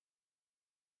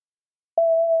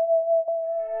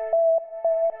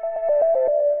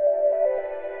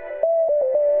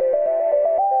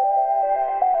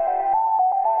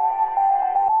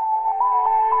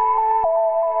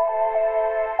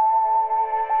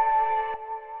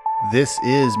This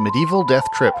is Medieval Death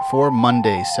Trip for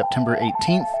Monday, September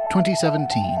 18th,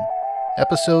 2017,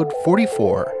 Episode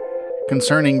 44,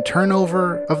 concerning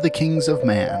Turnover of the Kings of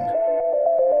Man.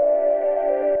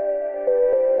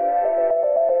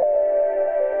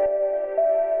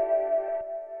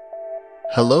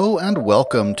 Hello and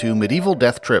welcome to Medieval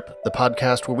Death Trip, the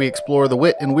podcast where we explore the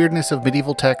wit and weirdness of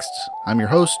medieval texts. I'm your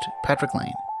host, Patrick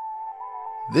Lane.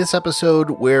 This episode,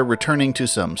 we're returning to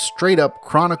some straight-up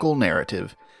chronicle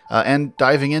narrative, and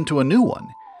diving into a new one.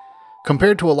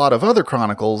 Compared to a lot of other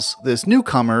chronicles, this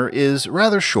newcomer is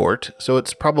rather short, so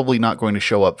it's probably not going to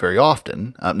show up very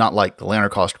often, not like the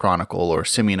Lanercost Chronicle or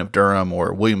Simeon of Durham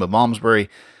or William of Malmesbury,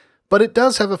 but it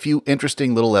does have a few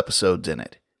interesting little episodes in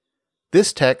it.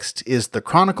 This text is the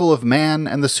Chronicle of Man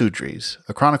and the Sudreys,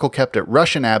 a chronicle kept at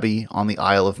Rushen Abbey on the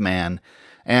Isle of Man,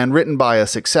 and written by a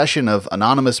succession of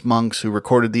anonymous monks who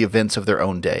recorded the events of their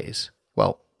own days.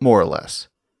 Well, more or less.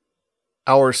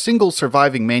 Our single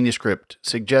surviving manuscript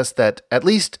suggests that, at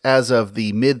least as of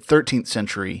the mid-13th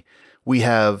century, we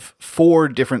have 4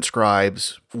 different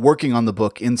scribes working on the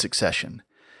book in succession.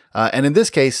 And in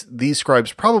this case, these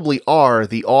scribes probably are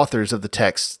the authors of the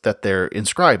texts that they're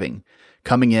inscribing,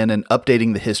 coming in and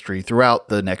updating the history throughout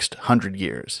the next 100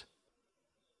 years.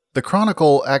 The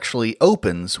chronicle actually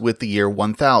opens with the year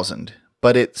 1000,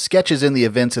 but it sketches in the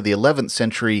events of the 11th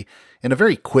century in a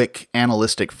very quick,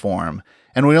 analytic form,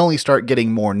 and we only start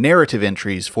getting more narrative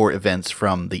entries for events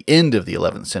from the end of the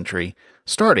 11th century,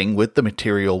 starting with the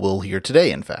material we'll hear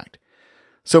today, in fact.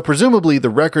 So presumably the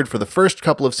record for the first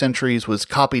couple of centuries was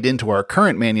copied into our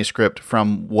current manuscript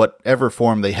from whatever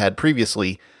form they had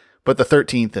previously, but the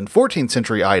 13th and 14th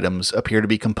century items appear to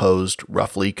be composed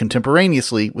roughly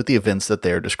contemporaneously with the events that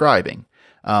they're describing.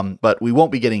 But we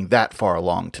won't be getting that far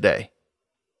along today.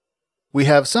 We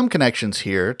have some connections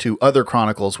here to other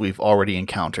chronicles we've already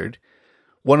encountered.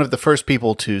 One of the first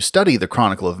people to study the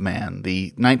Chronicle of Man,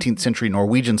 the 19th century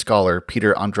Norwegian scholar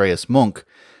Peter Andreas Munch,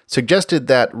 suggested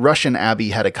that Rushen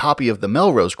Abbey had a copy of the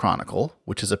Melrose Chronicle,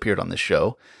 which has appeared on this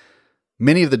show.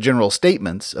 Many of the general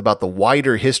statements about the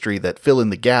wider history that fill in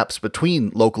the gaps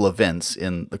between local events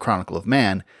in the Chronicle of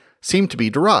Man seem to be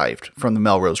derived from the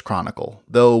Melrose Chronicle,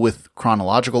 though with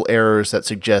chronological errors that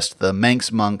suggest the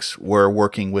Manx monks were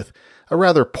working with a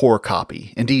rather poor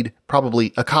copy, indeed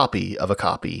probably a copy of a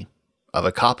copy of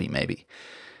a copy, maybe.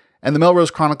 And the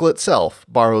Melrose Chronicle itself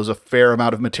borrows a fair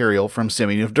amount of material from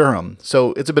Simeon of Durham,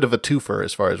 so it's a bit of a twofer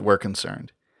as far as we're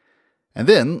concerned. And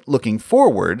then, looking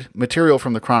forward, material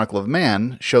from the Chronicle of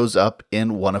Man shows up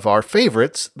in one of our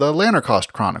favorites, the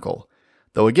Lanercost Chronicle,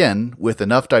 though again, with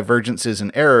enough divergences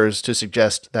and errors to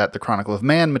suggest that the Chronicle of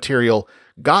Man material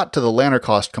got to the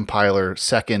Lanercost compiler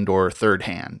second or third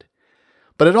hand.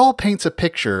 But it all paints a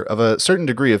picture of a certain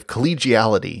degree of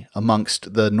collegiality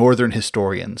amongst the northern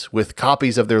historians, with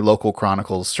copies of their local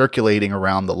chronicles circulating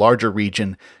around the larger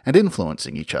region and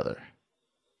influencing each other.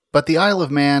 But the Isle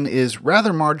of Man is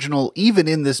rather marginal even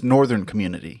in this northern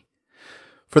community.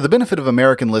 For the benefit of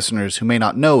American listeners who may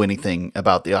not know anything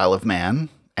about the Isle of Man,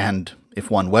 and if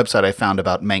one website I found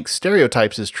about Manx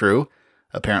stereotypes is true,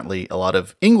 apparently a lot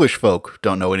of English folk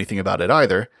don't know anything about it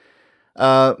either.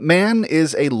 Man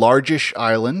is a largish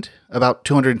island, about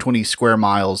 220 square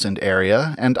miles in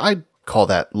area, and I'd call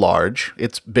that large.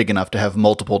 It's big enough to have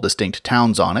multiple distinct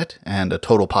towns on it, and a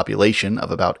total population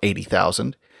of about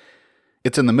 80,000.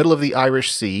 It's in the middle of the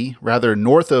Irish Sea, rather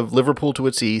north of Liverpool to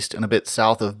its east and a bit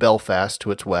south of Belfast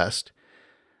to its west.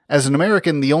 As an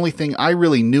American, the only thing I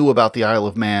really knew about the Isle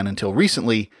of Man until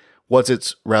recently was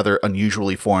its rather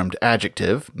unusually formed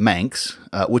adjective, Manx,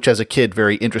 which as a kid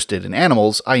very interested in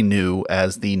animals, I knew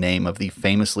as the name of the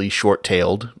famously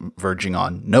short-tailed, verging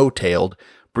on no-tailed,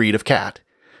 breed of cat,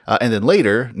 and then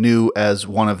later knew as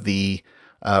one of the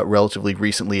relatively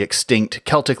recently extinct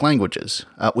Celtic languages,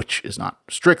 which is not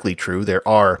strictly true. There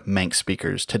are Manx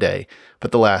speakers today,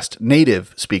 but the last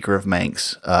native speaker of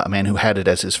Manx, a man who had it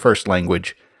as his first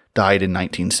language, died in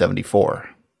 1974.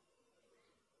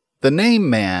 The name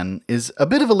Man is a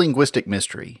bit of a linguistic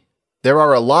mystery. There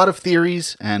are a lot of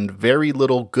theories and very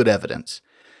little good evidence.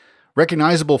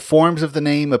 Recognizable forms of the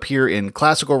name appear in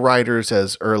classical writers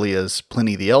as early as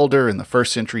Pliny the Elder in the 1st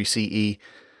century CE.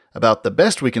 About the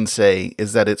best we can say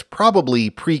is that it's probably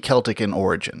pre-Celtic in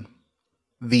origin.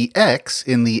 The X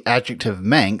in the adjective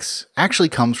Manx actually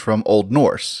comes from Old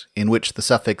Norse, in which the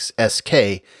suffix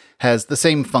sk has the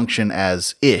same function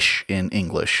as ish in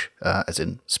English, as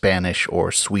in Spanish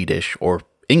or Swedish or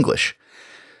English.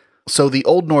 So the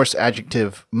Old Norse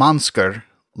adjective manskr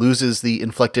loses the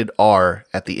inflected R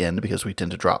at the end, because we tend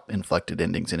to drop inflected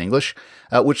endings in English,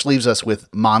 which leaves us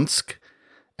with mansk,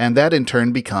 and that in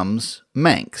turn becomes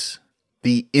Manx.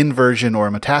 The inversion or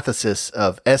metathesis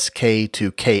of SK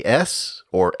to KS,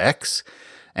 or X,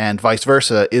 and vice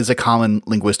versa, is a common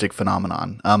linguistic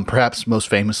phenomenon, perhaps most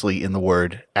famously in the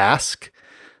word ask.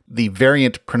 The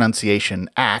variant pronunciation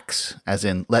ax, as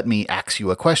in let me ax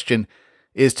you a question,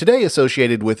 is today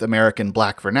associated with American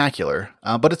Black vernacular,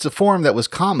 but it's a form that was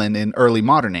common in early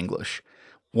modern English.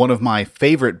 One of my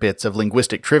favorite bits of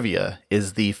linguistic trivia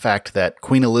is the fact that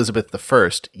Queen Elizabeth I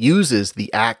uses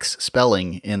the ax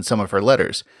spelling in some of her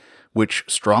letters, which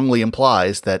strongly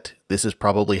implies that this is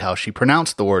probably how she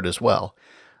pronounced the word as well.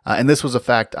 And this was a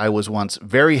fact I was once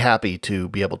very happy to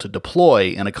be able to deploy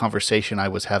in a conversation I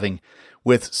was having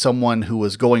with someone who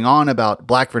was going on about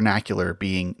Black vernacular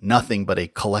being nothing but a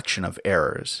collection of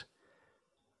errors.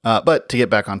 But to get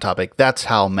back on topic, that's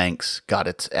how Manx got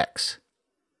its X.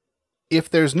 If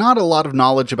there's not a lot of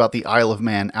knowledge about the Isle of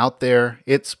Man out there,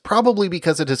 it's probably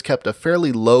because it has kept a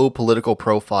fairly low political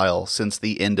profile since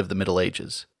the end of the Middle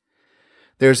Ages.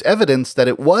 There's evidence that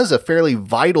it was a fairly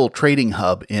vital trading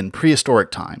hub in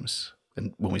prehistoric times.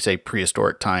 And when we say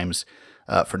prehistoric times,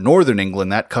 for northern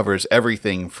England, that covers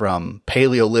everything from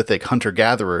Paleolithic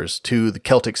hunter-gatherers to the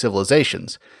Celtic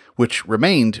civilizations, which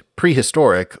remained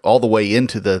prehistoric all the way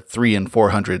into the 300 and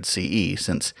 400 CE,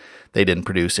 since they didn't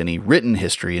produce any written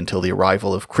history until the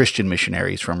arrival of Christian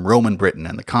missionaries from Roman Britain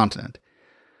and the continent.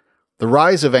 The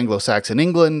rise of Anglo-Saxon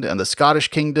England and the Scottish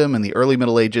kingdom in the early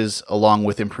Middle Ages, along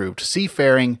with improved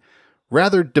seafaring,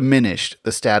 rather diminished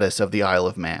the status of the Isle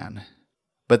of Man.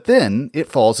 But then it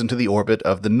falls into the orbit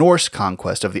of the Norse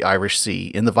conquest of the Irish Sea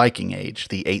in the Viking Age,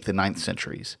 the 8th and 9th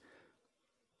centuries.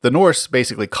 The Norse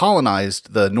basically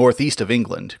colonized the northeast of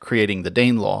England, creating the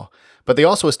Danelaw, but they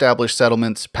also established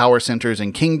settlements, power centers,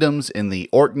 and kingdoms in the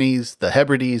Orkneys, the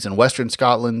Hebrides, and western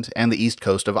Scotland, and the east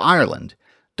coast of Ireland.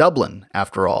 Dublin,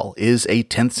 after all, is a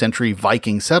 10th century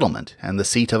Viking settlement and the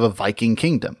seat of a Viking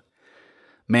kingdom.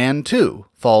 Man, too,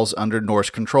 falls under Norse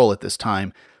control at this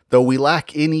time, though we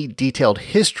lack any detailed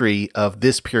history of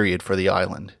this period for the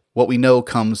island. What we know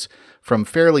comes from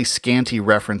fairly scanty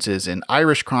references in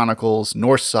Irish chronicles,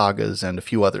 Norse sagas, and a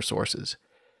few other sources.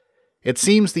 It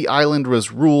seems the island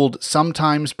was ruled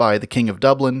sometimes by the King of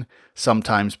Dublin,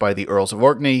 sometimes by the Earls of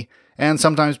Orkney, and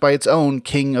sometimes by its own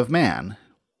King of Man.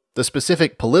 The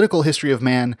specific political history of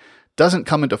Man doesn't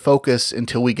come into focus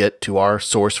until we get to our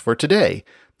source for today,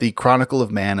 the Chronicle of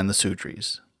Man and the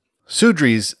Sudreys.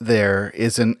 Sudreys, there,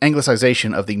 is an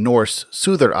anglicization of the Norse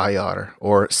Suðuroyar,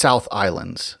 or South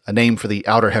Islands, a name for the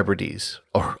Outer Hebrides,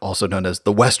 or also known as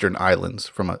the Western Islands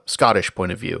from a Scottish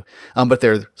point of view, but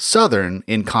they're southern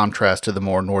in contrast to the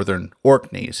more northern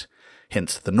Orkneys,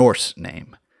 hence the Norse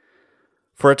name.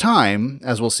 For a time,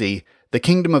 as we'll see, the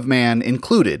Kingdom of Man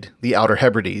included the Outer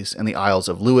Hebrides and the Isles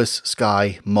of Lewis,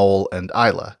 Skye, Mull, and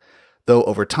Islay, though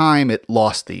over time it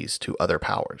lost these to other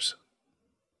powers.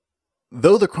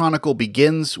 Though the chronicle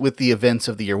begins with the events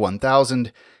of the year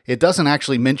 1000, it doesn't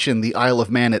actually mention the Isle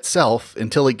of Man itself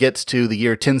until it gets to the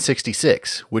year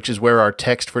 1066, which is where our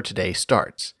text for today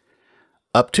starts.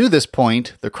 Up to this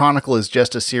point, the chronicle is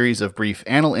just a series of brief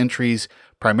annal entries,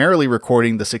 primarily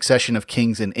recording the succession of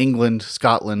kings in England,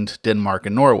 Scotland, Denmark,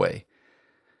 and Norway.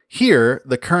 Here,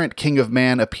 the current King of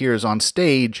Man appears on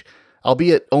stage,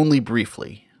 albeit only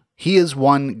briefly. He is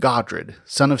one Godred,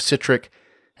 son of Sitric,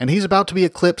 and he's about to be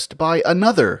eclipsed by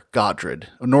another Godred,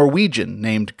 a Norwegian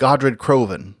named Godred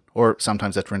Crovan, or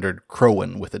sometimes that's rendered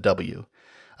Crowan with a W,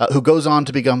 who goes on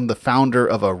to become the founder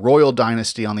of a royal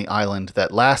dynasty on the island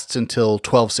that lasts until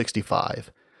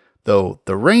 1265, though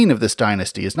the reign of this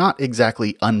dynasty is not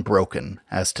exactly unbroken,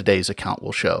 as today's account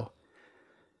will show.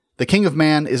 The King of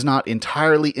Man is not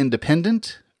entirely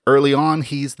independent. Early on,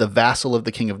 he's the vassal of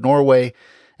the King of Norway,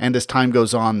 and as time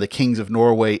goes on, the kings of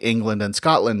Norway, England, and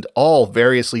Scotland all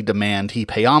variously demand he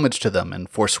pay homage to them and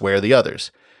forswear the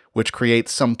others, which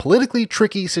creates some politically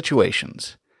tricky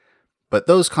situations. But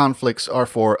those conflicts are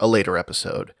for a later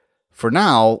episode. For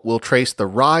now, we'll trace the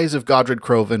rise of Godred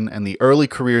Crovan and the early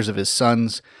careers of his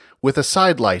sons, with a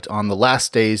sidelight on the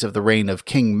last days of the reign of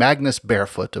King Magnus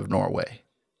Barefoot of Norway.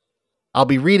 I'll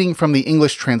be reading from the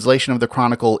English translation of the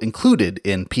Chronicle included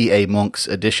in P.A. Munck's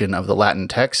edition of the Latin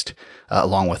text,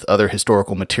 along with other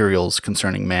historical materials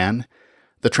concerning man.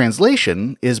 The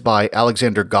translation is by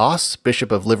Alexander Goss, Bishop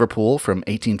of Liverpool from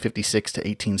 1856 to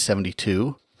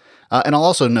 1872. And I'll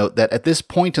also note that at this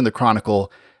point in the Chronicle,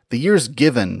 the years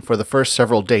given for the first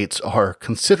several dates are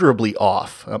considerably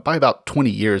off, by about 20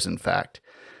 years in fact.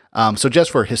 So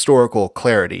just for historical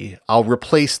clarity, I'll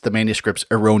replace the manuscript's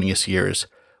erroneous years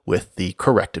with the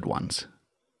corrected ones.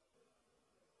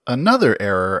 Another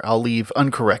error I'll leave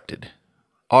uncorrected.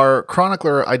 Our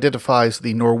chronicler identifies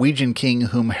the Norwegian king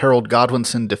whom Harold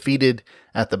Godwinson defeated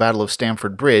at the Battle of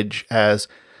Stamford Bridge as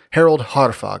Harold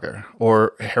Haarfagr,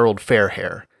 or Harold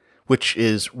Fairhair, which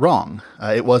is wrong.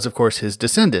 It was, of course, his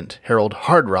descendant, Harold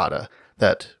Hardrada,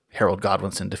 that Harold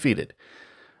Godwinson defeated.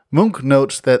 Munch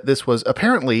notes that this was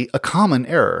apparently a common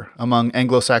error among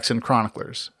Anglo-Saxon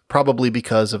chroniclers, probably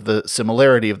because of the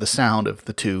similarity of the sound of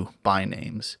the two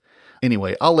bynames.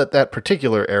 Anyway, I'll let that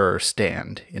particular error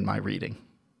stand in my reading.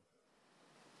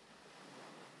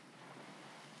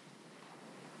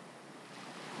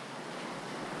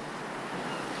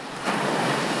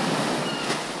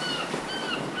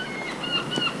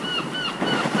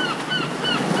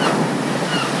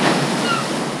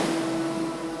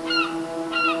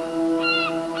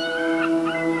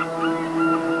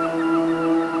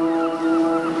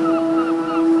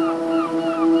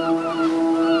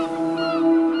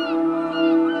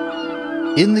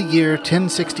 In the year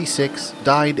 1066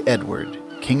 died Edward,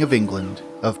 King of England,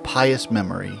 of pious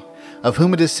memory, of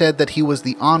whom it is said that he was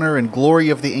the honor and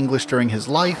glory of the English during his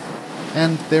life,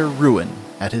 and their ruin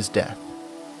at his death.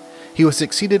 He was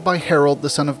succeeded by Harold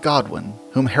the son of Godwin,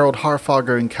 whom Harold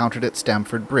Haarfagr encountered at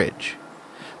Stamford Bridge.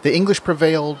 The English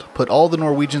prevailed, put all the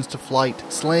Norwegians to flight,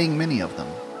 slaying many of them.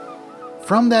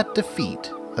 From that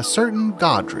defeat, a certain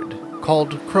Godred,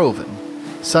 called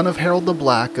Crovan, son of Harold the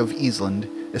Black of Eastland,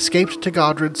 escaped to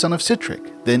Godred son of Sitric,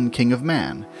 then King of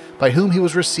Man, by whom he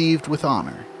was received with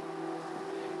honor.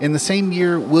 In the same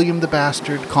year, William the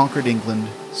Bastard conquered England,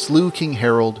 slew King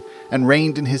Harold, and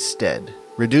reigned in his stead,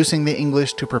 reducing the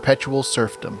English to perpetual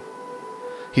serfdom.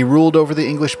 He ruled over the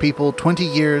English people 20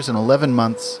 years and 11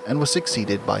 months, and was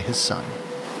succeeded by his son.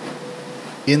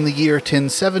 In the year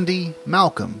 1070,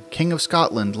 Malcolm, King of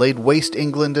Scotland, laid waste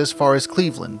England as far as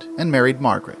Cleveland, and married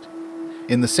Margaret.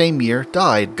 In the same year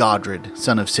died Godred,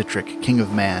 son of Sitric, King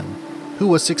of Man, who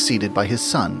was succeeded by his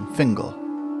son, Fingal.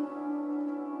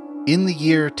 In the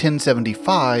year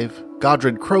 1075,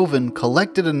 Godred Crovan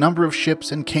collected a number of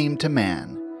ships and came to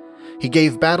Man. He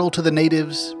gave battle to the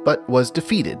natives, but was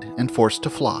defeated and forced to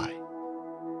fly.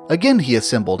 Again he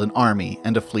assembled an army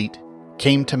and a fleet,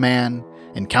 came to Man,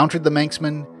 encountered the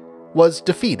Manxmen, was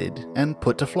defeated and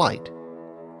put to flight.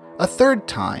 A third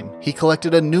time, he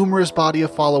collected a numerous body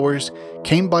of followers,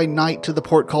 came by night to the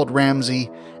port called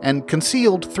Ramsey, and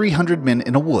concealed 300 men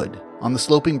in a wood on the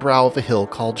sloping brow of a hill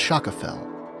called Shakafell.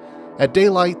 At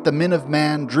daylight, the men of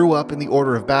Man drew up in the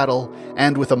order of battle,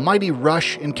 and with a mighty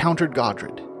rush encountered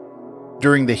Godred.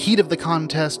 During the heat of the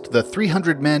contest, the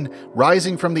 300 men,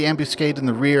 rising from the ambuscade in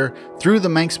the rear, threw the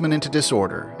Manxmen into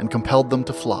disorder and compelled them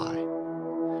to fly.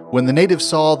 When the natives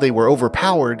saw they were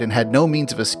overpowered and had no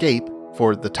means of escape,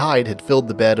 for the tide had filled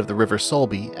the bed of the river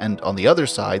Solby, and on the other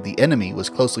side the enemy was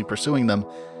closely pursuing them,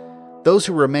 those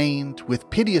who remained, with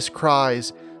piteous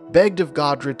cries, begged of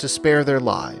Godred to spare their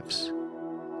lives.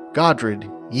 Godred,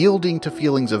 yielding to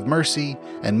feelings of mercy,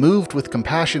 and moved with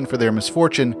compassion for their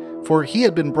misfortune, for he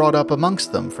had been brought up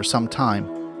amongst them for some time,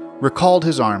 recalled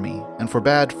his army, and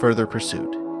forbade further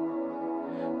pursuit.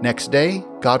 Next day,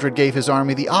 Godred gave his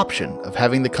army the option of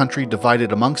having the country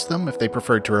divided amongst them if they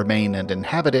preferred to remain and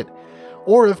inhabit it,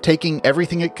 or of taking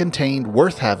everything it contained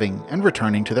worth having and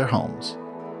returning to their homes.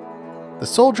 The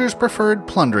soldiers preferred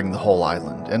plundering the whole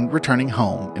island and returning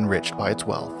home enriched by its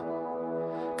wealth.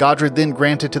 Godred then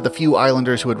granted to the few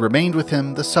islanders who had remained with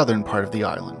him the southern part of the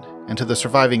island, and to the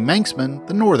surviving Manxmen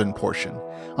the northern portion,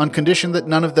 on condition that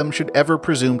none of them should ever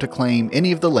presume to claim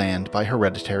any of the land by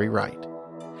hereditary right.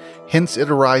 Hence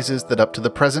it arises that up to the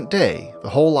present day the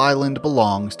whole island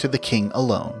belongs to the king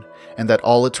alone, and that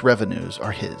all its revenues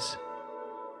are his.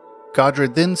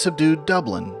 Godred then subdued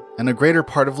Dublin and a greater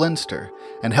part of Leinster,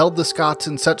 and held the Scots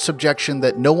in such subjection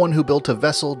that no one who built a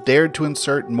vessel dared to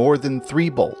insert more than 3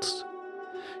 bolts.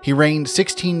 He reigned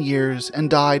 16 years and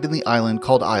died in the island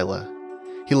called Islay.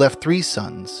 He left 3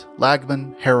 sons,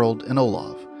 Lagman, Harold, and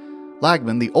Olaf.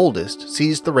 Lagman, the oldest,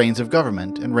 seized the reins of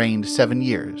government and reigned 7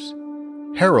 years.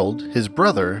 Harold, his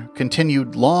brother,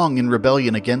 continued long in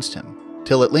rebellion against him,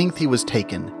 till at length he was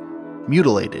taken,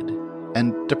 mutilated,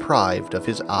 and deprived of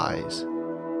his eyes.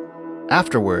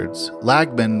 Afterwards,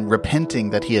 Lagman, repenting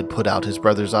that he had put out his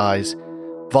brother's eyes,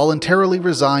 voluntarily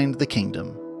resigned the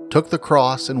kingdom, took the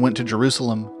cross, and went to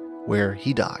Jerusalem, where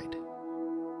he died.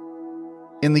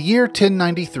 In the year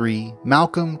 1093,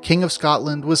 Malcolm, King of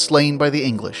Scotland, was slain by the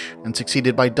English and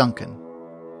succeeded by Duncan.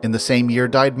 In the same year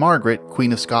died Margaret,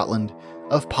 Queen of Scotland,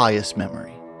 of pious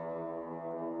memory.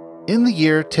 In the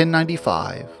year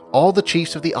 1095, all the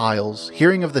chiefs of the Isles,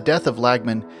 hearing of the death of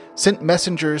Lagman, sent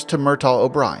messengers to Murtagh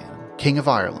O'Brien, King of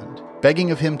Ireland,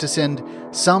 begging of him to send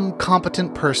some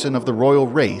competent person of the royal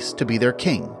race to be their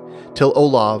king, till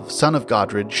Olav, son of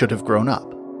Godred, should have grown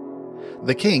up.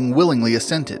 The king willingly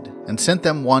assented, and sent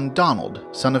them one Donald,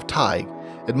 son of Tig,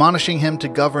 admonishing him to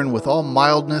govern with all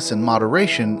mildness and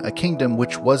moderation a kingdom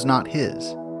which was not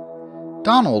his.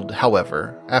 Donald,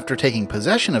 however, after taking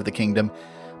possession of the kingdom,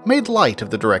 made light of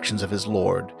the directions of his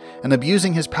lord, and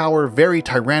abusing his power very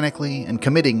tyrannically and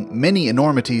committing many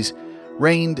enormities,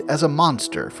 reigned as a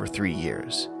monster for 3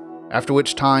 years, after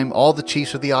which time all the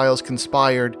chiefs of the Isles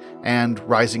conspired and,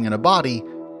 rising in a body,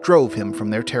 drove him from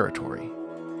their territory.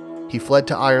 He fled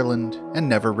to Ireland and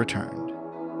never returned.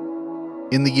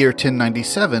 In the year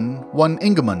 1097, one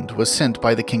Ingemund was sent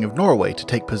by the King of Norway to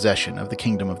take possession of the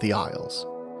Kingdom of the Isles.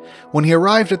 When he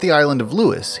arrived at the island of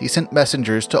Lewis, he sent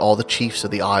messengers to all the chiefs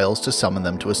of the Isles to summon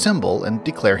them to assemble and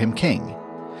declare him king.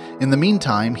 In the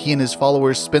meantime, he and his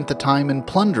followers spent the time in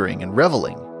plundering and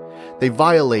reveling. They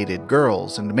violated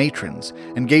girls and matrons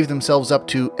and gave themselves up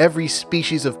to every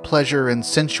species of pleasure and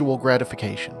sensual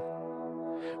gratification.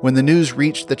 When the news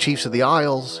reached the chiefs of the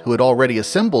Isles, who had already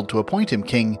assembled to appoint him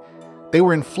king, they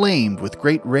were inflamed with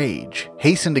great rage,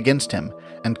 hastened against him,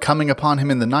 and coming upon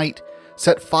him in the night,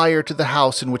 set fire to the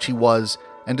house in which he was,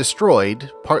 and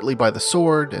destroyed, partly by the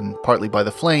sword and partly by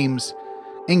the flames,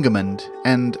 Ingemund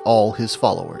and all his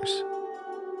followers.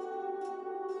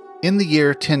 In the year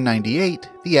 1098,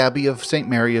 the Abbey of St.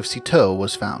 Mary of Citeaux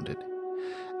was founded.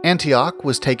 Antioch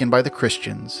was taken by the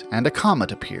Christians, and a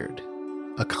comet appeared.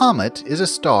 A comet is a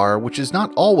star which is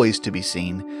not always to be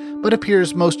seen, but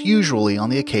appears most usually on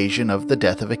the occasion of the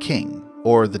death of a king,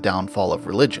 or the downfall of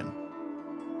religion.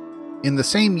 In the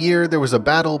same year there was a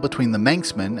battle between the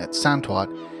Manxmen at Santwat,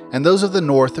 and those of the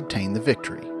north obtained the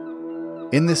victory.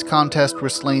 In this contest were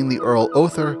slain the Earl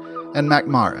Other and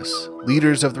Macmaris,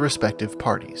 leaders of the respective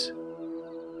parties.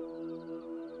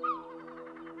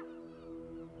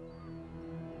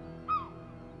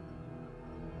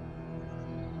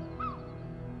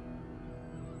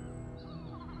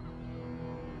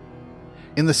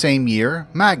 In the same year,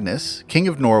 Magnus, king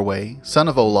of Norway, son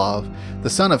of Olav, the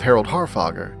son of Harald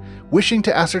Harfager, wishing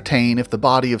to ascertain if the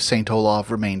body of Saint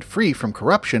Olav remained free from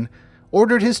corruption,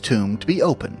 ordered his tomb to be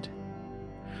opened.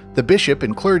 The bishop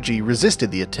and clergy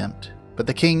resisted the attempt, but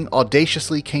the king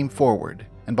audaciously came forward,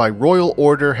 and by royal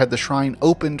order had the shrine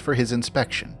opened for his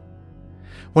inspection.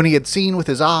 When he had seen with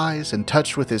his eyes and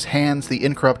touched with his hands the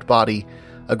incorrupt body,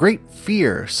 a great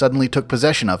fear suddenly took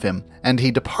possession of him, and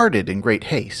he departed in great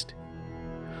haste.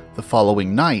 The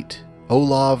following night,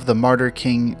 Olav the martyr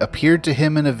king appeared to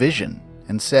him in a vision,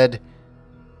 and said,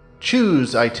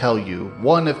 "Choose, I tell you,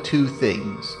 one of two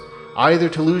things, either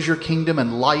to lose your kingdom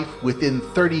and life within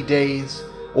 30 days,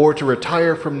 or to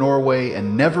retire from Norway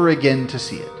and never again to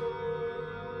see it."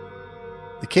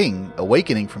 The king,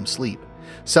 awakening from sleep,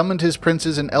 summoned his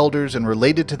princes and elders and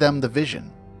related to them the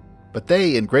vision. But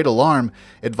they, in great alarm,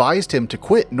 advised him to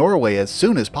quit Norway as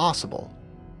soon as possible.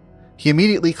 He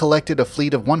immediately collected a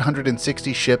fleet of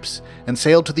 160 ships and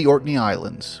sailed to the Orkney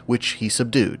Islands, which he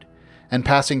subdued, and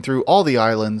passing through all the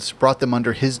islands, brought them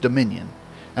under his dominion,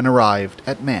 and arrived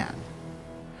at Man.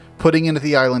 Putting into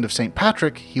the island of St.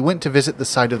 Patrick, he went to visit the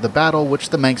site of the battle which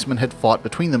the Manxmen had fought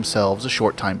between themselves a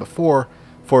short time before,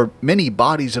 for many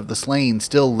bodies of the slain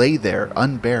still lay there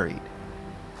unburied.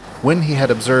 When he had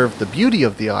observed the beauty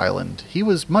of the island, he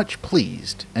was much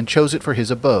pleased, and chose it for his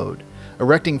abode,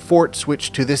 erecting forts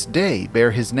which to this day bear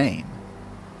his name.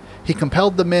 He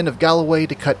compelled the men of Galloway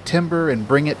to cut timber and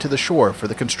bring it to the shore for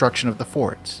the construction of the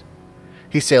forts.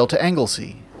 He sailed to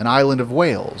Anglesey, an island of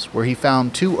Wales, where he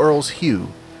found 2 Earls Hugh,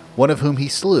 one of whom he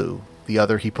slew, the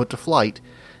other he put to flight,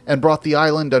 and brought the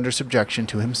island under subjection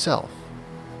to himself.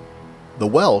 The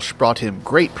Welsh brought him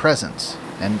great presents,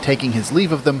 and taking his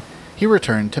leave of them, he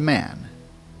returned to Man.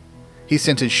 He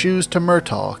sent his shoes to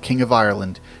Murtagh, king of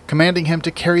Ireland, commanding him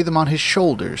to carry them on his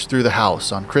shoulders through the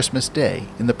house on Christmas Day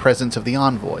in the presence of the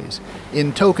envoys,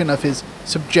 in token of his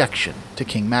subjection to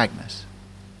King Magnus.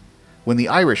 When the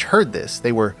Irish heard this,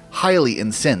 they were highly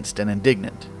incensed and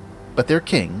indignant, but their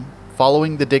king,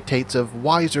 following the dictates of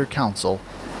wiser counsel,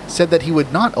 said that he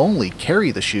would not only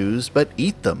carry the shoes, but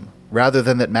eat them, rather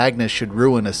than that Magnus should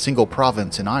ruin a single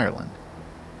province in Ireland.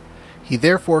 He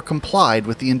therefore complied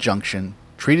with the injunction,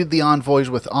 treated the envoys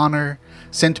with honor,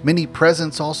 sent many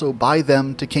presents also by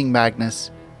them to King Magnus,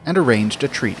 and arranged a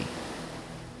treaty.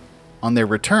 On their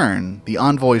return, the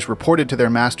envoys reported to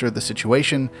their master the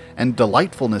situation and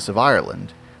delightfulness of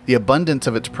Ireland, the abundance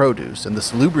of its produce, and the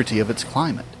salubrity of its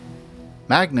climate.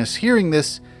 Magnus, hearing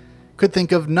this, could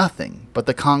think of nothing but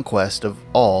the conquest of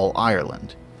all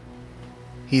Ireland.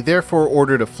 He therefore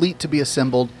ordered a fleet to be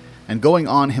assembled, and going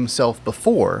on himself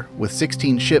before, with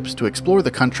 16 ships to explore the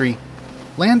country,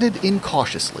 landed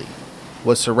incautiously,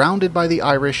 was surrounded by the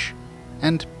Irish,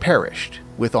 and perished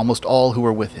with almost all who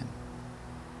were with him.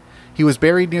 He was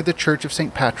buried near the Church of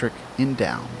St. Patrick in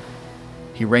Down.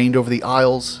 He reigned over the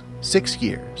Isles 6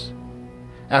 years.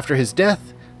 After his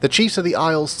death, the chiefs of the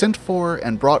Isles sent for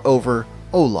and brought over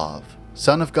Olav,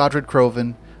 son of Godred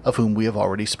Crovan, of whom we have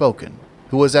already spoken,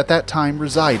 who was at that time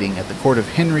residing at the court of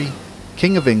Henry,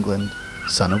 King of England,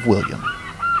 son of William.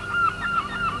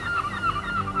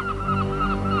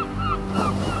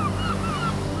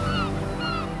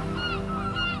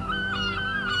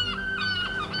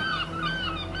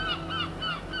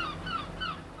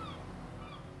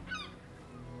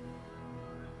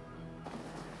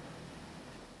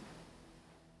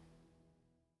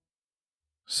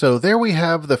 So there we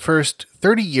have the first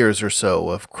 30 years or so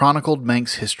of chronicled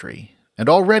Manx history, and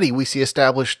already we see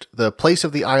established the place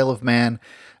of the Isle of Man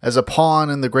as a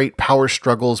pawn in the great power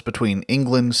struggles between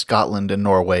England, Scotland, and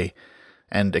Norway,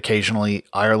 and occasionally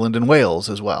Ireland and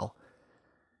Wales as well.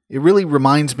 It really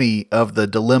reminds me of the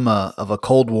dilemma of a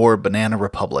Cold War banana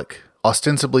republic,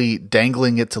 ostensibly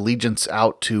dangling its allegiance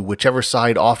out to whichever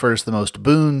side offers the most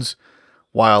boons,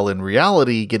 while in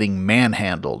reality getting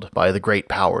manhandled by the great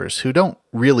powers who don't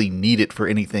really need it for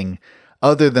anything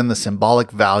other than the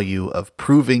symbolic value of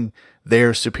proving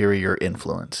their superior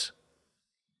influence.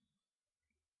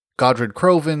 Godred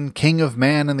Crovan, King of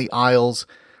Man in the Isles,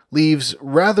 leaves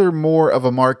rather more of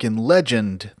a mark in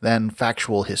legend than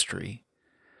factual history.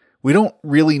 We don't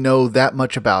really know that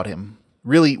much about him.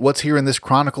 Really, what's here in this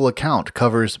chronicle account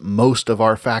covers most of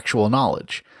our factual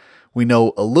knowledge. We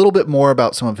know a little bit more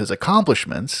about some of his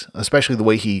accomplishments, especially the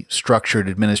way he structured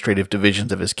administrative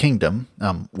divisions of his kingdom,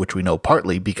 which we know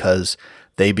partly because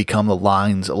they become the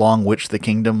lines along which the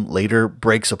kingdom later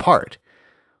breaks apart.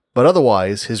 But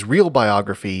otherwise, his real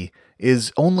biography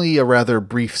is only a rather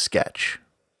brief sketch.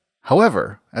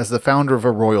 However, as the founder of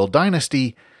a royal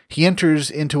dynasty, he enters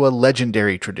into a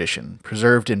legendary tradition,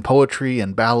 preserved in poetry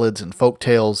and ballads and folk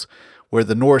tales, where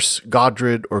the Norse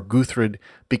Godred or Guthred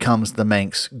becomes the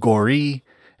Manx Gori,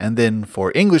 and then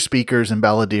for English speakers and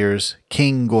balladeers,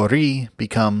 King Gori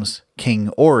becomes King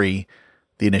Ori,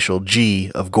 the initial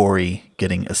G of Gori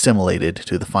getting assimilated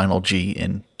to the final G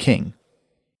in King.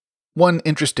 One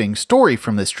interesting story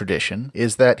from this tradition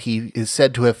is that he is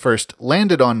said to have first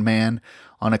landed on Man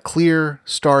on a clear,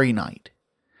 starry night.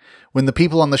 When the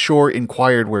people on the shore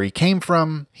inquired where he came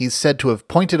from, he's said to have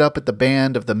pointed up at the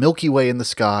band of the Milky Way in the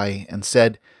sky and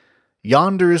said,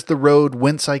 "Yonder is the road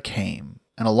whence I came,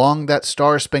 and along that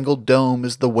star-spangled dome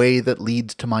is the way that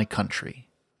leads to my country."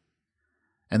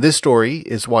 And this story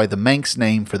is why the Manx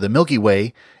name for the Milky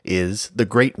Way is the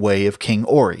Great Way of King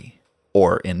Ori,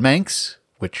 or in Manx,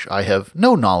 which I have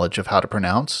no knowledge of how to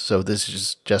pronounce, so this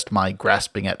is just my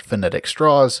grasping at phonetic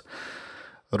straws,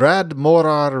 Rad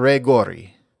Morar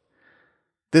Regori.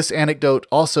 This anecdote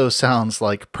also sounds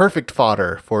like perfect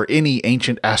fodder for any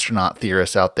ancient astronaut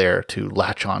theorists out there to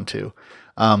latch onto.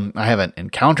 I haven't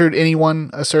encountered anyone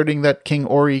asserting that King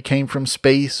Ori came from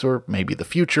space or maybe the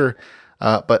future,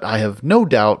 but I have no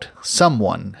doubt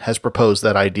someone has proposed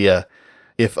that idea,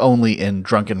 if only in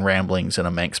drunken ramblings in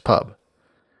a Manx pub.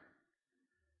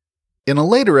 In a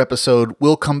later episode,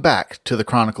 we'll come back to the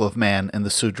Chronicle of Man and the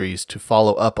Sudris to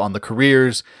follow up on the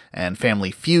careers and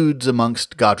family feuds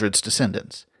amongst Godred's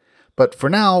descendants. But for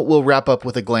now, we'll wrap up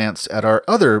with a glance at our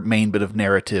other main bit of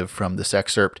narrative from this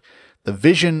excerpt, the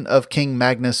vision of King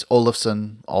Magnus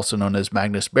Olafsson, also known as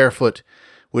Magnus Barefoot,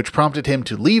 which prompted him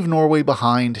to leave Norway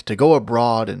behind to go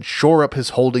abroad and shore up his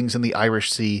holdings in the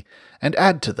Irish Sea and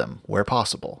add to them where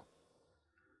possible.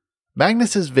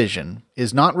 Magnus's vision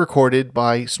is not recorded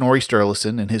by Snorri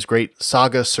Sturluson in his great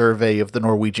saga survey of the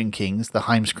Norwegian kings, the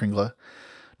Heimskringla,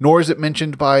 nor is it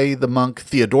mentioned by the monk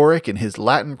Theodoric in his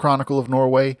Latin Chronicle of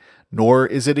Norway, nor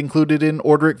is it included in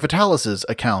Orderic Vitalis'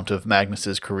 account of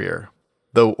Magnus's career,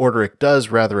 though Orderic does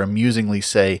rather amusingly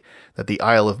say that the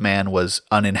Isle of Man was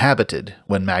uninhabited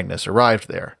when Magnus arrived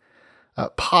there.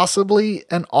 Possibly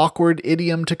an awkward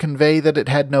idiom to convey that it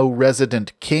had no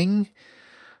resident king,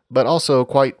 but also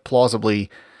quite plausibly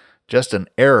just an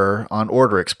error on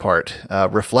Orderic's part,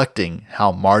 reflecting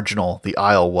how marginal the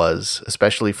Isle was,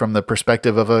 especially from the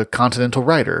perspective of a continental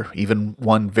writer, even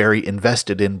one very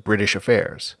invested in British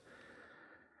affairs.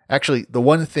 Actually, the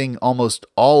one thing almost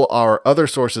all our other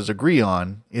sources agree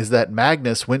on is that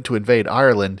Magnus went to invade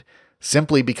Ireland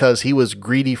simply because he was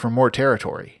greedy for more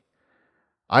territory.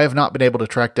 I have not been able to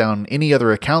track down any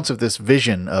other accounts of this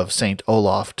vision of Saint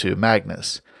Olaf to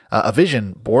Magnus, a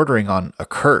vision bordering on a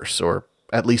curse, or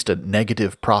at least a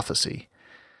negative prophecy.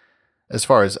 As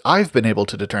far as I've been able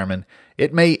to determine,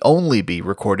 it may only be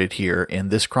recorded here in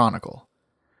this chronicle.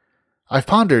 I've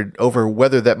pondered over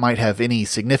whether that might have any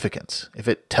significance, if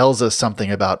it tells us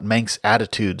something about Manx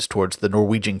attitudes towards the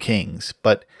Norwegian kings,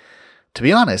 but to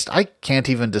be honest, I can't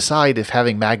even decide if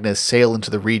having Magnus sail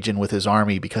into the region with his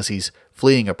army because he's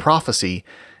fleeing a prophecy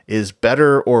is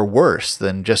better or worse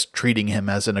than just treating him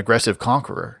as an aggressive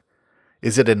conqueror.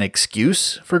 Is it an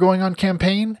excuse for going on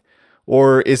campaign?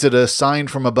 Or is it a sign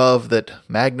from above that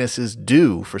Magnus is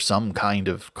due for some kind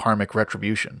of karmic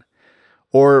retribution?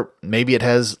 Or maybe it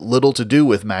has little to do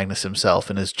with Magnus himself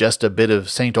and is just a bit of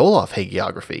St. Olaf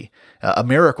hagiography, a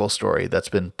miracle story that's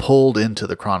been pulled into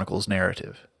the Chronicles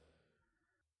narrative.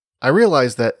 I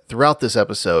realize that throughout this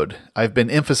episode, I've been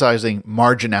emphasizing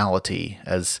marginality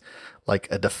as like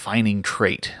a defining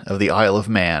trait of the Isle of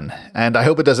Man, and I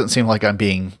hope it doesn't seem like I'm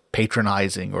being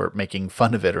patronizing or making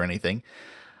fun of it or anything.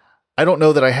 I don't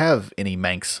know that I have any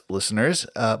Manx listeners,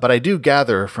 but I do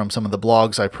gather from some of the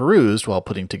blogs I perused while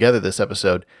putting together this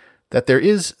episode that there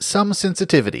is some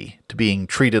sensitivity to being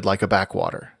treated like a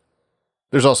backwater.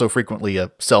 There's also frequently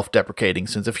a self-deprecating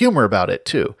sense of humor about it,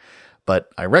 too, but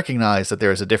I recognize that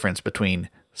there is a difference between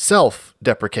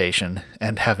self-deprecation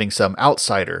and having some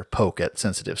outsider poke at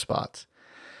sensitive spots.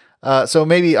 So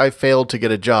maybe I failed to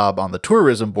get a job on the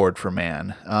tourism board for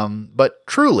Man, but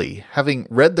truly, having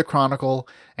read the Chronicle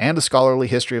and a scholarly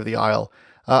history of the Isle,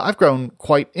 I've grown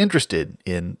quite interested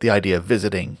in the idea of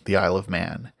visiting the Isle of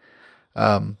Man.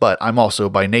 But I'm also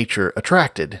by nature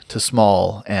attracted to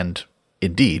small and,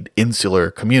 indeed, insular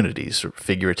communities,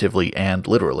 figuratively and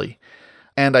literally.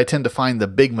 And I tend to find the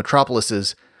big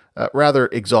metropolises rather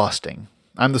exhausting.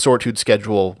 I'm the sort who'd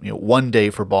schedule 1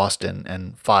 day for Boston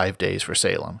and 5 days for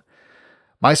Salem.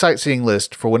 My sightseeing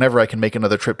list for whenever I can make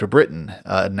another trip to Britain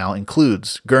now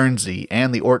includes Guernsey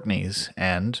and the Orkneys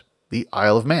and the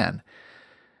Isle of Man.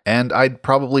 And I'd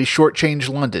probably shortchange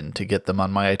London to get them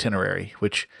on my itinerary,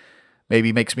 which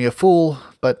maybe makes me a fool,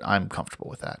 but I'm comfortable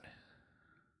with that.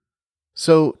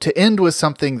 So, to end with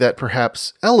something that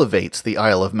perhaps elevates the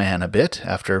Isle of Man a bit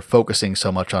after focusing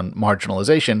so much on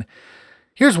marginalization,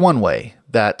 here's one way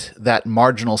that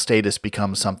marginal status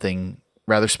becomes something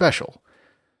rather special.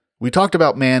 We talked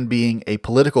about Man being a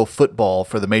political football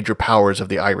for the major powers of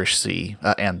the Irish Sea,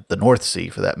 and the North Sea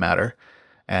for that matter.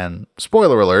 And,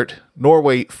 spoiler alert,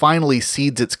 Norway finally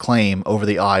cedes its claim over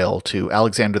the Isle to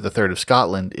Alexander III of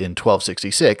Scotland in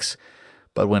 1266,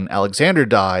 but when Alexander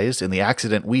dies in the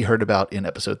accident we heard about in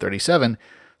episode 37,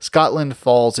 Scotland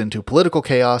falls into political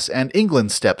chaos and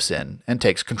England steps in and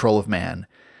takes control of Man,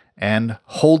 and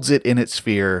holds it in its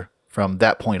sphere from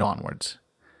that point onwards.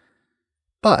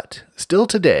 But, still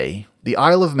today, the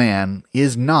Isle of Man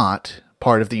is not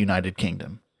part of the United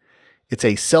Kingdom. It's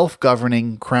a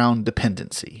self-governing crown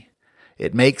dependency.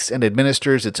 It makes and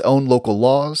administers its own local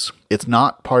laws. It's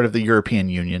not part of the European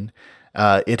Union.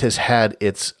 It has had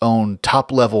its own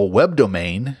top-level web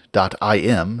domain,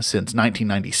 .im, since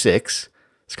 1996.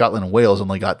 Scotland and Wales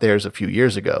only got theirs a few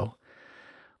years ago.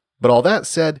 But all that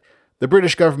said, the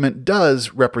British government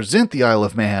does represent the Isle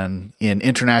of Man in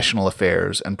international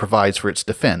affairs and provides for its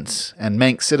defense, and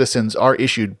Manx citizens are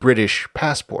issued British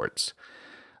passports.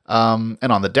 And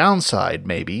on the downside,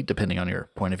 maybe, depending on your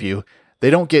point of view, they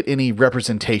don't get any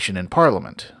representation in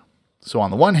Parliament. So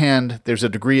on the one hand, there's a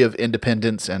degree of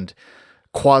independence and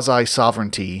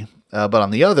quasi-sovereignty, but on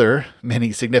the other,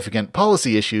 many significant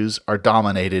policy issues are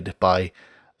dominated by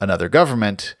another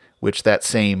government, which that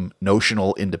same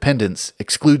notional independence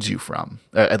excludes you from,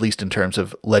 at least in terms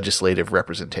of legislative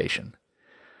representation.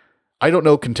 I don't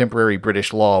know contemporary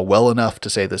British law well enough to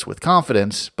say this with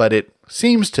confidence, but it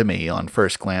seems to me, on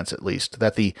first glance at least,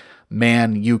 that the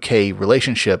Man-UK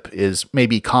relationship is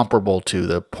maybe comparable to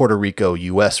the Puerto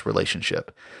Rico-US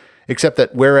relationship, except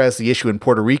that whereas the issue in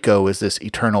Puerto Rico is this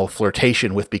eternal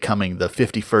flirtation with becoming the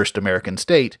 51st American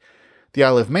state, the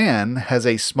Isle of Man has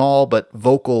a small but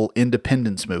vocal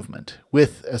independence movement,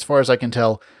 with, as far as I can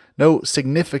tell, no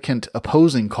significant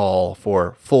opposing call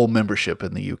for full membership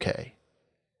in the UK.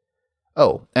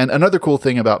 Oh, and another cool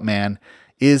thing about Man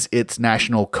is its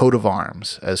national coat of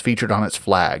arms, as featured on its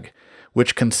flag,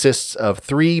 which consists of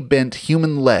 3 bent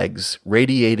human legs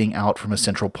radiating out from a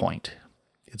central point.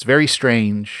 It's very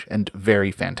strange and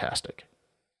very fantastic.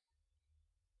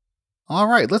 All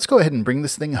right, let's go ahead and bring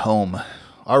this thing home.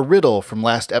 Our riddle from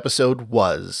last episode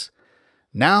was,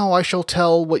 "Now I shall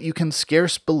tell what you can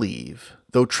scarce believe,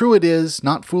 though true it is,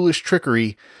 not foolish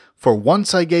trickery, for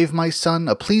once I gave my son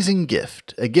a pleasing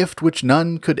gift, a gift which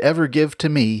none could ever give to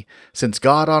me, since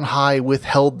God on high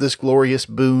withheld this glorious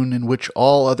boon in which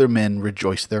all other men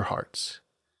rejoice their hearts."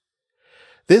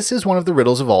 This is one of the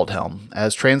riddles of Aldhelm,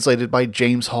 as translated by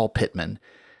James Hall Pittman,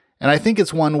 and I think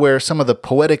it's one where some of the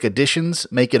poetic additions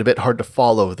make it a bit hard to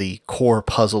follow the core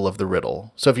puzzle of the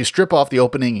riddle. So if you strip off the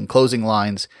opening and closing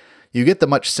lines, you get the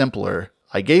much simpler,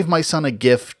 "I gave my son a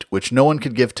gift which no one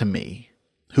could give to me."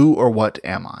 Who or what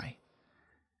am I?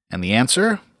 And the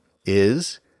answer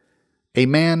is a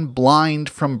man blind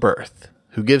from birth,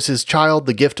 who gives his child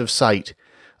the gift of sight,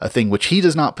 a thing which he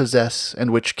does not possess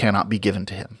and which cannot be given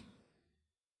to him.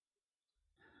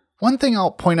 One thing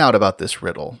I'll point out about this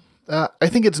riddle, I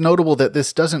think it's notable that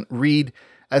this doesn't read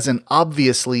as an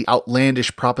obviously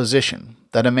outlandish proposition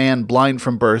that a man blind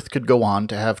from birth could go on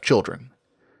to have children.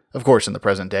 Of course, in the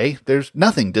present day, there's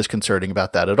nothing disconcerting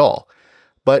about that at all.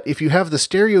 But if you have the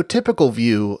stereotypical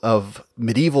view of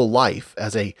medieval life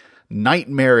as a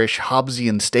nightmarish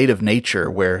Hobbesian state of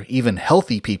nature where even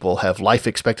healthy people have life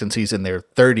expectancies in their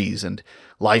 30s and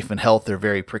life and health are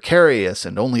very precarious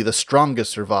and only the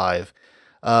strongest survive,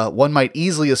 one might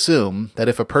easily assume that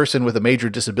if a person with a major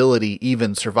disability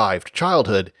even survived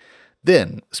childhood,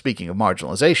 then, speaking of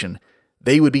marginalization,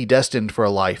 they would be destined for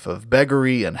a life of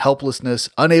beggary and helplessness,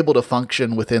 unable to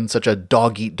function within such a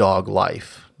dog-eat-dog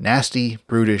life. Nasty,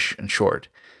 brutish, and short.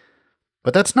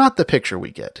 But that's not the picture we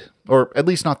get, or at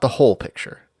least not the whole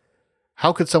picture.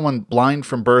 How could someone blind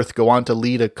from birth go on to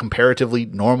lead a comparatively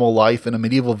normal life in a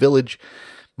medieval village,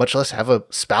 much less have a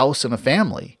spouse and a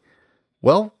family?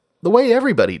 Well, the way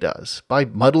everybody does, by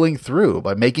muddling through,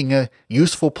 by making a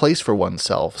useful place for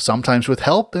oneself, sometimes with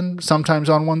help and sometimes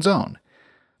on one's own.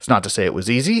 It's not to say it was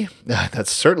easy.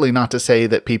 That's certainly not to say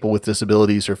that people with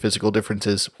disabilities or physical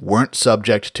differences weren't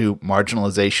subject to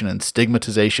marginalization and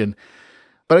stigmatization.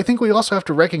 But I think we also have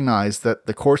to recognize that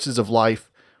the courses of life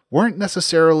weren't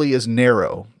necessarily as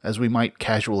narrow as we might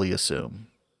casually assume.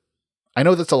 I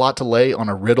know that's a lot to lay on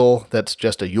a riddle that's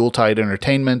just a Yuletide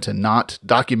entertainment and not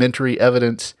documentary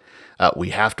evidence.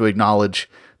 We have to acknowledge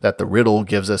that the riddle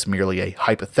gives us merely a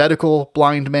hypothetical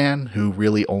blind man who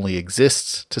really only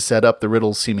exists to set up the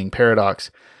riddle's seeming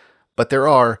paradox. But there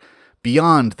are,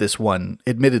 beyond this one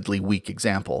admittedly weak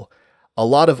example, a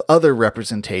lot of other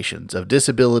representations of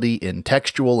disability in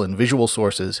textual and visual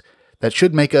sources that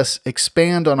should make us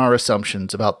expand on our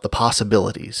assumptions about the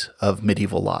possibilities of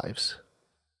medieval lives.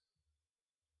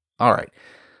 All right,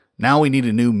 now we need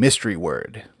a new mystery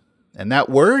word, and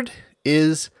that word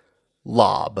is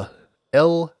lob.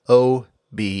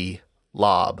 L-O-B,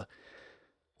 lob.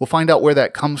 We'll find out where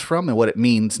that comes from and what it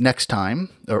means next time,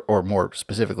 or more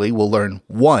specifically, we'll learn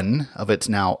one of its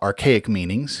now archaic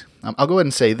meanings. I'll go ahead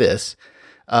and say this.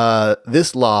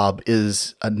 This lob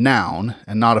is a noun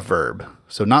and not a verb.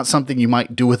 So not something you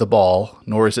might do with a ball,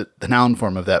 nor is it the noun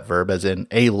form of that verb, as in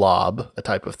a lob, a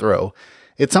type of throw.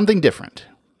 It's something different.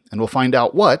 And we'll find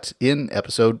out what in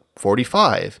episode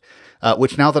 45,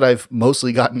 which now that I've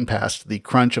mostly gotten past the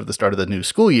crunch of the start of the new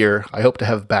school year, I hope to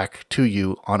have back to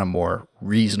you on a more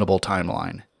reasonable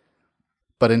timeline.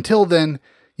 But until then,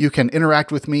 you can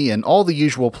interact with me in all the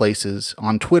usual places,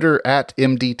 on Twitter at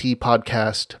MDT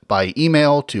Podcast, by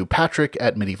email to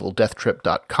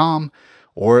patrick@medievaldeathtrip.com,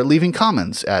 or leaving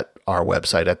comments at our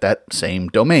website at that same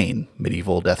domain,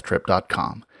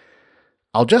 medievaldeathtrip.com.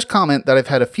 I'll just comment that I've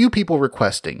had a few people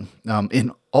requesting,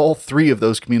 in all three of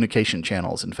those communication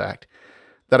channels, in fact,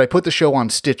 that I put the show on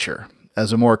Stitcher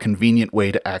as a more convenient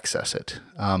way to access it.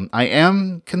 I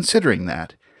am considering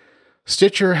that.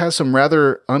 Stitcher has some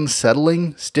rather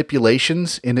unsettling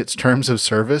stipulations in its terms of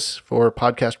service for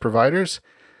podcast providers,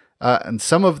 and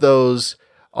some of those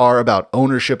are about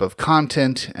ownership of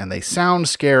content, and they sound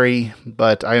scary,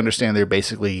 but I understand they're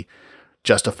basically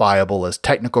justifiable as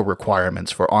technical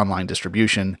requirements for online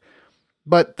distribution.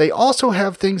 But they also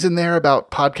have things in there about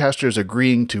podcasters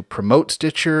agreeing to promote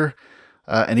Stitcher,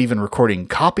 and even recording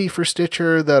copy for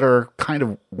Stitcher that are kind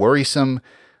of worrisome,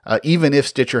 even if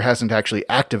Stitcher hasn't actually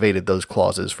activated those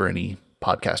clauses for any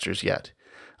podcasters yet.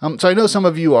 So I know some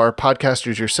of you are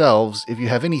podcasters yourselves. If you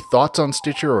have any thoughts on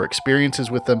Stitcher or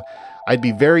experiences with them, I'd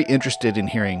be very interested in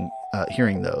hearing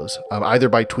those, either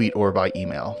by tweet or by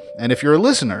email. And if you're a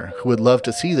listener who would love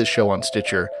to see this show on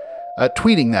Stitcher,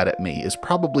 tweeting that at me is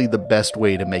probably the best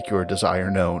way to make your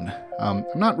desire known. I'm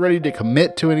not ready to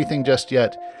commit to anything just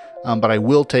yet, but I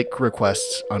will take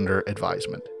requests under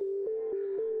advisement.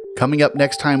 Coming up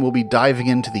next time, we'll be diving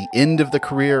into the end of the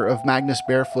career of Magnus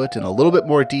Barefoot in a little bit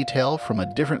more detail from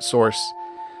a different source.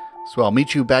 So I'll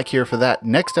meet you back here for that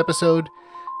next episode,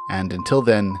 and until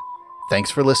then,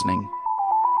 thanks for listening.